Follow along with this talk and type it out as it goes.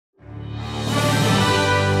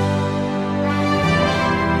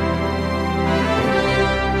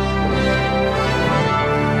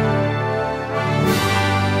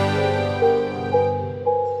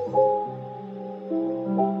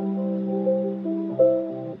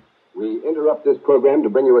interrupt this program to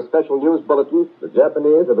bring you a special news bulletin. The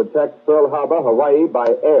Japanese have attacked Pearl Harbor, Hawaii, by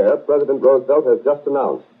air, President Roosevelt has just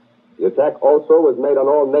announced. The attack also was made on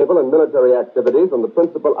all naval and military activities on the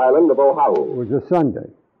principal island of Oahu. It was a Sunday.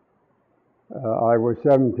 I was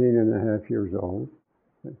 17 and a half years old.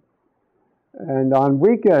 And on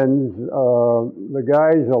weekends, a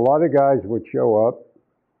lot of guys would show up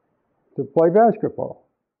to play basketball.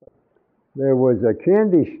 There was a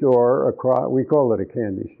candy store across, we call it a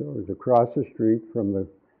candy store, it was across the street from the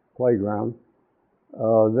playground.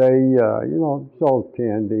 They sold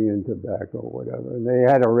candy and tobacco, whatever. And they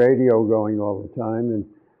had a radio going all the time, and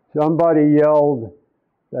somebody yelled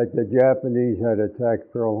that the Japanese had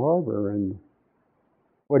attacked Pearl Harbor, and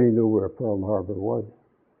nobody knew where Pearl Harbor was.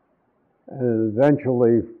 And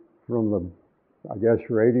eventually, from the,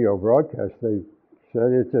 radio broadcast, they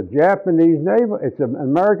said it's a Japanese naval, it's an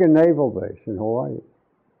American naval base in Hawaii.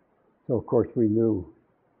 So, of course, we knew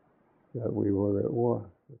that we were at war.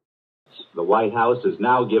 The White House is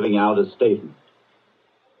now giving out a statement.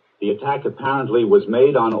 The attack apparently was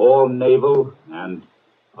made on all naval and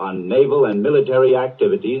military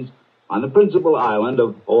activities on the principal island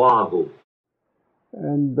of Oahu.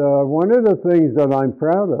 And one of the things that I'm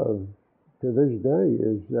proud of to this day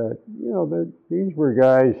is that, these were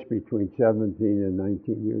guys between 17 and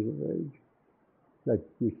 19 years of age that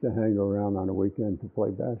used to hang around on a weekend to play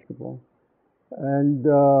basketball. And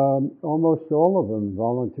almost all of them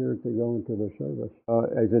volunteered to go into the service.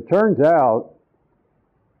 As it turns out,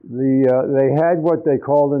 they had what they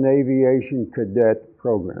called an aviation cadet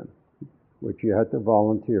program, which you had to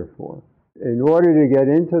volunteer for. In order to get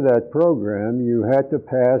into that program, you had to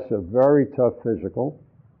pass a very tough physical,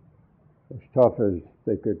 as tough as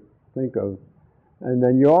they could think of, and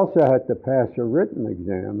then you also had to pass a written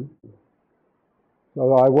exam.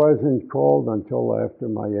 So I wasn't called until after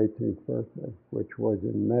my 18th birthday, which was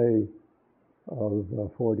in May of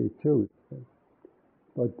 42.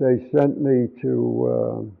 But they sent me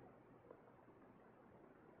to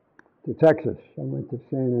Texas. I went to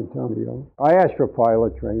San Antonio. I asked for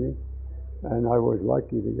pilot training, and I was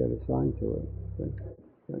lucky to get assigned to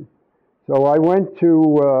it. So I went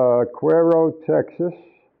to Cuero, Texas.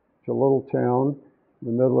 It's a little town in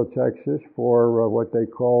the middle of Texas for what they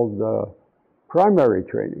called primary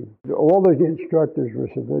training. All the instructors were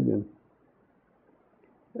civilian.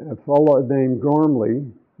 A fellow named Gormley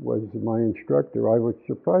was my instructor. I would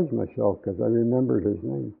surprise myself because I remembered his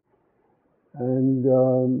name. And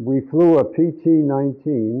we flew a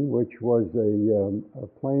PT-19, which was a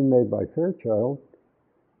plane made by Fairchild.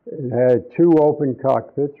 It had two open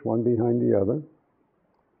cockpits, one behind the other.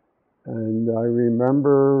 And I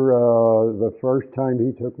remember the first time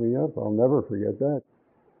he took me up. I'll never forget that.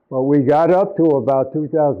 Well, we got up to about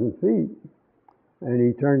 2,000 feet, and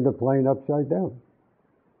he turned the plane upside down.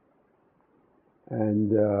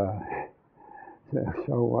 And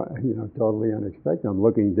totally unexpected. I'm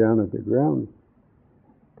looking down at the ground.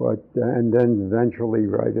 And then eventually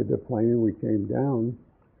righted the plane, we came down.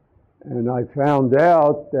 And I found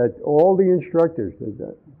out that all the instructors did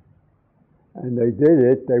that. And they did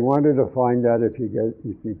it. They wanted to find out if you get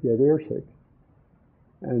airsick.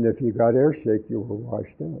 And if you got airsick, you were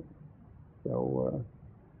washed out. So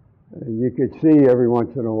you could see every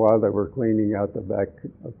once in a while they were cleaning out the back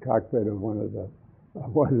cockpit of one of the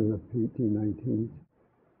PT-19s.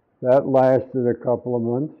 That lasted a couple of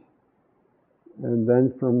months. And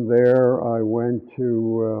then from there, I went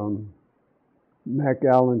to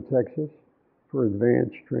McAllen, Texas for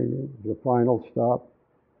advanced training, the final stop.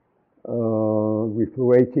 We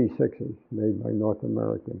flew AT-6s made by North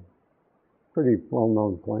American. Pretty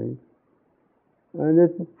well-known plane. And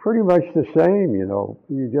it's pretty much the same,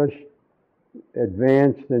 You just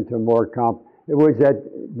advanced into more It was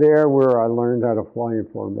there where I learned how to fly in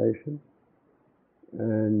formation.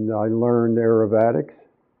 And I learned aerobatics,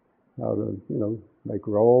 how to, make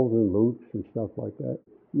rolls and loops and stuff like that.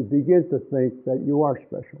 You begin to think that you are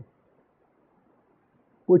special,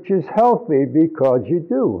 which is healthy because you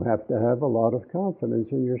do have to have a lot of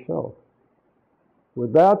confidence in yourself.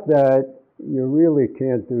 Without that, you really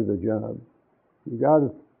can't do the job.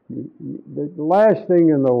 The last thing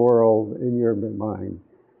in the world in your mind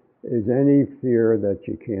is any fear that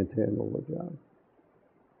you can't handle the job.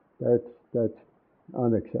 That's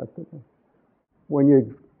unacceptable. When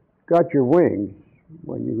you got your wings,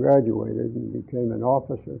 when you graduated and became an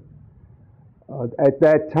officer, at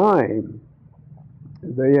that time,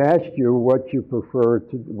 they asked you what you prefer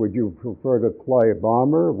would you prefer to fly a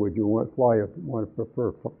bomber? Would you want to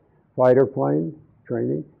prefer fighter plane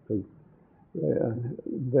training?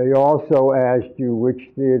 They also asked you which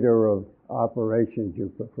theater of operations you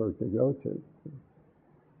prefer to go to.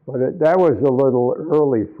 But that was a little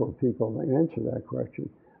early for people to answer that question.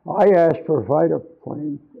 I asked for a fighter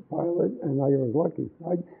plane pilot, and I was lucky.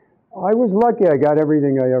 I was lucky I got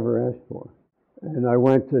everything I ever asked for. And I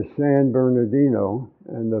went to San Bernardino,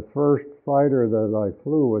 and the first fighter that I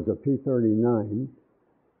flew was a P-39,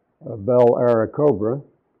 a Bell Airacobra.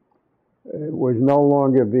 It was no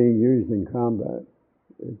longer being used in combat.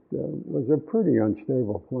 It was a pretty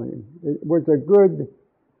unstable plane. It was a good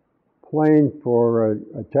plane for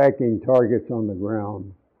attacking targets on the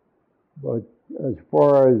ground, but as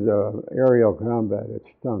far as aerial combat, it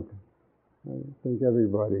stunk. I think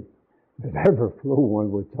everybody that ever flew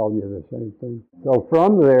one would tell you the same thing. So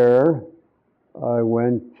from there, I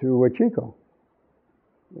went to Chico,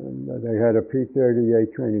 and they had a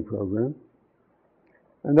P-38 training program,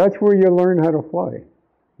 and that's where you learn how to fly.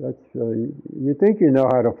 That's you think you know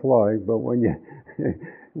how to fly, but when you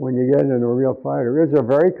when you get in a real fighter, it's a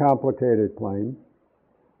very complicated plane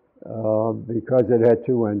because it had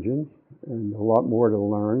two engines and a lot more to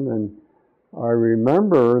learn. And I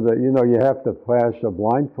remember that you have to pass a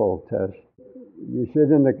blindfold test. You sit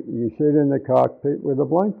in the cockpit with a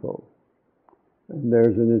blindfold, and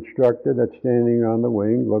there's an instructor that's standing on the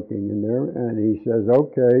wing looking in there, and he says,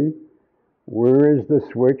 "Okay, where is the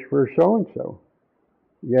switch for so and so?"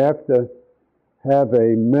 You have to have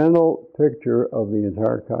a mental picture of the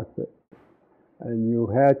entire cockpit. And you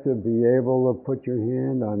had to be able to put your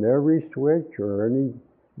hand on every switch or any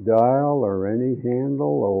dial or any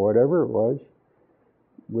handle or whatever it was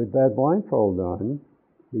with that blindfold on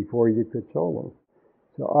before you could solo.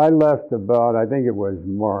 So I left about, I think it was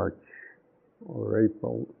March or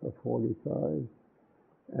April of 45,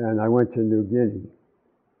 and I went to New Guinea,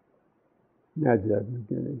 Nagasaki, New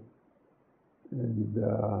Guinea. And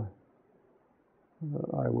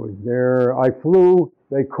I was there. I flew,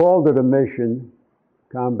 they called it a mission,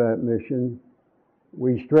 combat mission.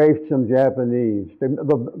 We strafed some Japanese.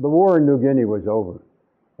 The war in New Guinea was over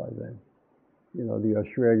by then. The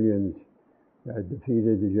Australians had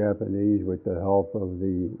defeated the Japanese with the help of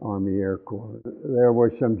the Army Air Corps. There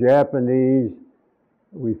were some Japanese.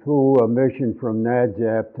 We flew a mission from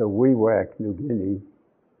Nagasaki to WWII, New Guinea.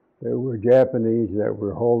 There were Japanese that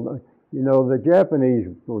were holding. The Japanese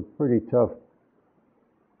were pretty tough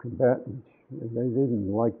combatants. They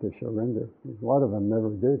didn't like to surrender. A lot of them never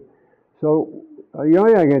did. So the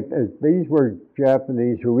only thing is these were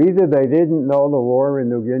Japanese who either they didn't know the war in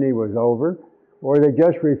New Guinea was over, or they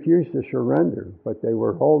just refused to surrender, but they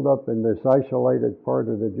were holed up in this isolated part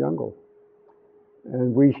of the jungle.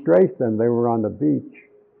 And we strafed them. They were on the beach.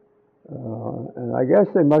 And I guess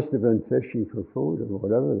they must have been fishing for food or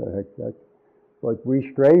whatever the heck that. But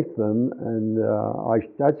we strafed them, and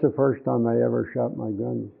that's the first time I ever shot my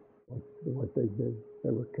guns. What they did, they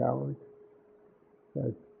were cowards.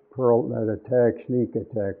 That attack, sneak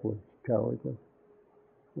attack, was cowardly.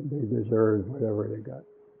 And they deserved whatever they got.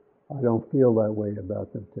 I don't feel that way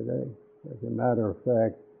about them today. As a matter of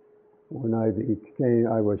fact, when I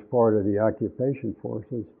was part of the occupation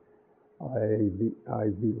forces, I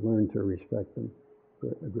learned to respect them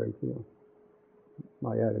a great deal.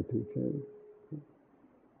 My attitude changed.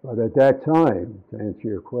 But at that time, to answer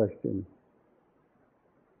your question,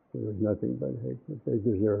 there was nothing but hatred. They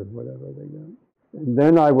deserved whatever they got. And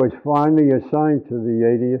then I was finally assigned to the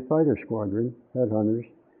 80th Fighter Squadron, Headhunters,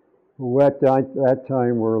 who at that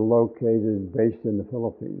time were located, based in the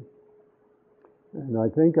Philippines. And I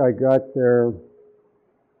think I got there,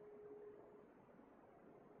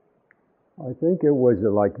 I think it was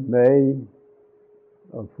like May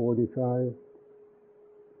of 45.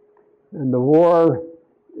 And the war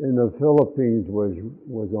in the Philippines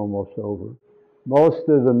was almost over. Most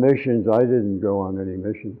of the missions, I didn't go on any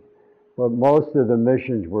missions, but most of the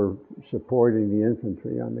missions were supporting the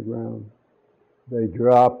infantry on the ground. They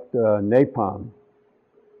dropped napalm.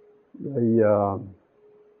 The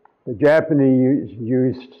Japanese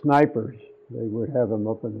used snipers. They would have them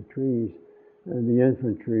up in the trees, and the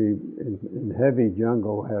infantry in heavy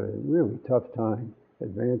jungle had a really tough time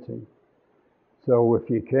advancing. So if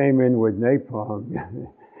you came in with napalm,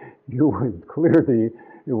 you would clearly,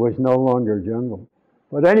 it was no longer jungle.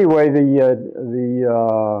 But anyway, the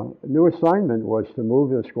new assignment was to move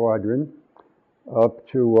the squadron up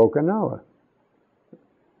to Okinawa.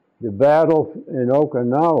 The battle in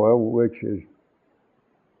Okinawa, which is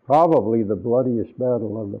probably the bloodiest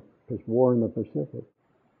battle of the war in the Pacific.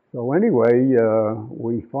 So anyway,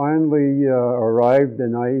 we finally arrived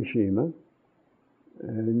in Aishima,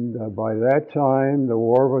 and by that time the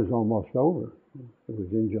war was almost over. It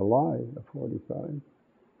was in July of 45.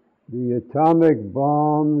 The atomic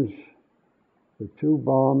bombs, the two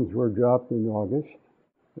bombs were dropped in August.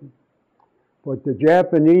 But the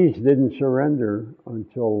Japanese didn't surrender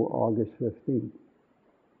until August 15th.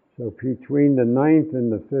 So between the 9th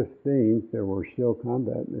and the 15th, there were still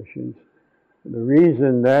combat missions. The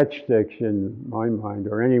reason that sticks in my mind,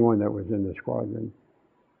 or anyone that was in the squadron,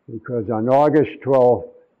 because on August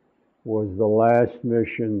 12th was the last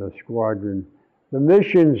mission the squadron. The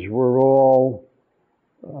missions were all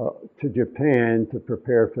to Japan to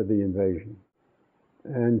prepare for the invasion.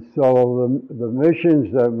 And so the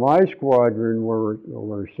missions that my squadron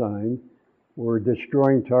were assigned were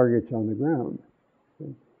destroying targets on the ground.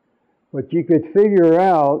 But you could figure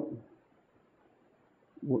out,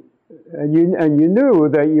 and you knew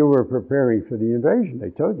that you were preparing for the invasion. They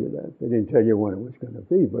told you that. They didn't tell you when it was going to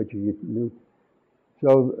be, but you knew.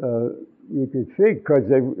 So you could figure, because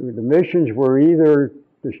the missions were either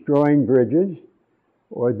destroying bridges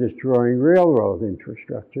or destroying railroad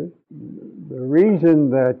infrastructure. The reason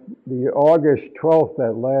that the August 12th,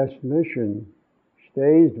 that last mission,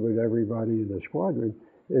 stays with everybody in the squadron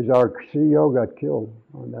is our CO got killed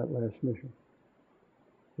on that last mission.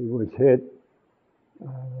 He was hit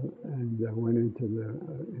and went into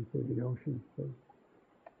the ocean. So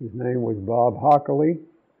his name was Bob Hockley.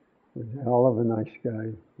 He was a hell of a nice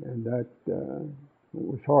guy, and that it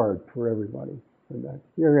was hard for everybody. And that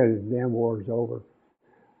the damn war is over.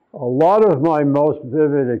 A lot of my most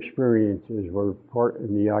vivid experiences were part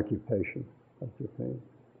in the occupation of Japan.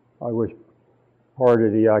 I was part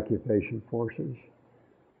of the occupation forces.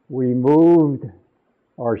 We moved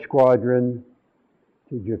our squadron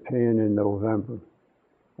to Japan in November,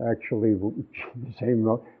 actually the same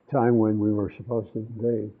time when we were supposed to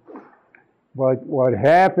invade. But what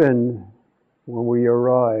happened when we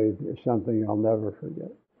arrived is something I'll never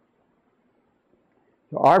forget.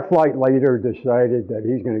 So our flight leader decided that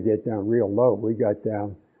he's going to get down real low. We got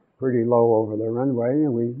down pretty low over the runway,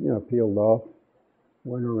 and we, peeled off,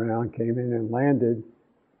 went around, came in and landed.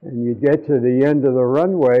 And you get to the end of the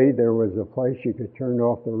runway, there was a place you could turn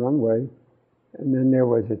off the runway, and then there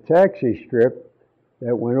was a taxi strip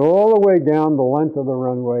that went all the way down the length of the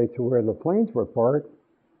runway to where the planes were parked.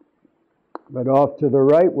 But off to the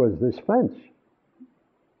right was this fence,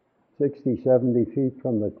 60, 70 feet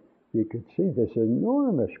from you could see this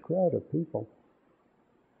enormous crowd of people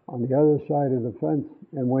on the other side of the fence.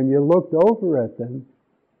 And when you looked over at them,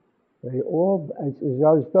 they all, as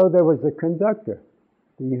though there was a conductor.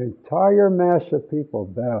 The entire mass of people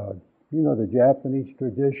bowed. You know, the Japanese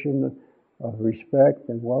tradition of respect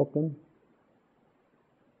and welcome.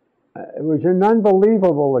 It was an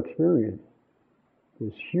unbelievable experience.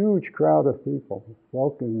 This huge crowd of people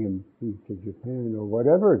welcoming him to Japan, or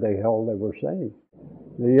whatever the hell they were saying.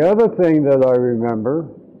 The other thing that I remember,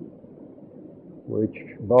 which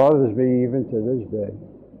bothers me even to this day,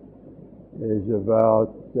 is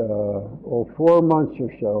about 4 months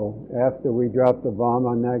or so after we dropped the bomb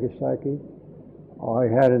on Nagasaki, I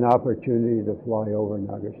had an opportunity to fly over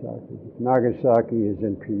Nagasaki. Nagasaki is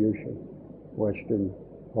in Kyushu, western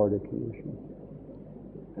part of Kyushu.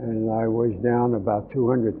 And I was down about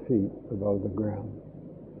 200 feet above the ground.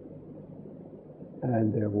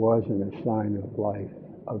 And there wasn't a sign of life,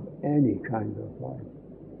 of any kind of life.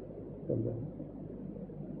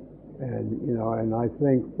 And I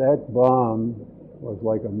think that bomb was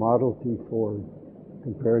like a Model T Ford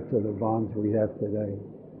compared to the bombs we have today.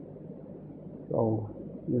 So,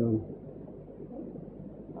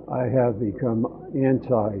 I have become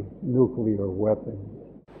anti-nuclear weapons.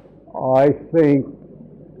 I think,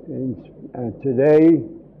 and today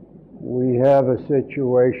we have a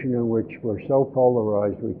situation in which we're so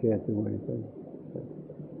polarized we can't do anything.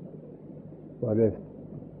 But if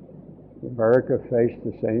America faced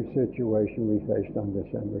the same situation we faced on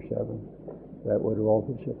December 7th, that would all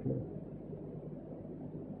disappear.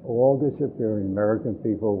 All disappear, and American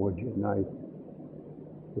people would unite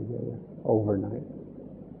together overnight.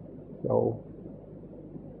 So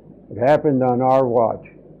it happened on our watch.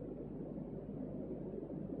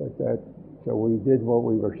 So we did what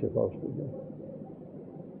we were supposed to do.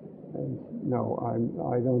 And no,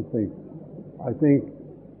 I don't think. I think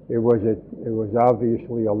it was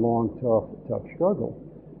obviously a long, tough struggle.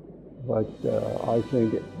 But I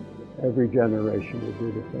think every generation will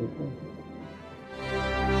do the same thing.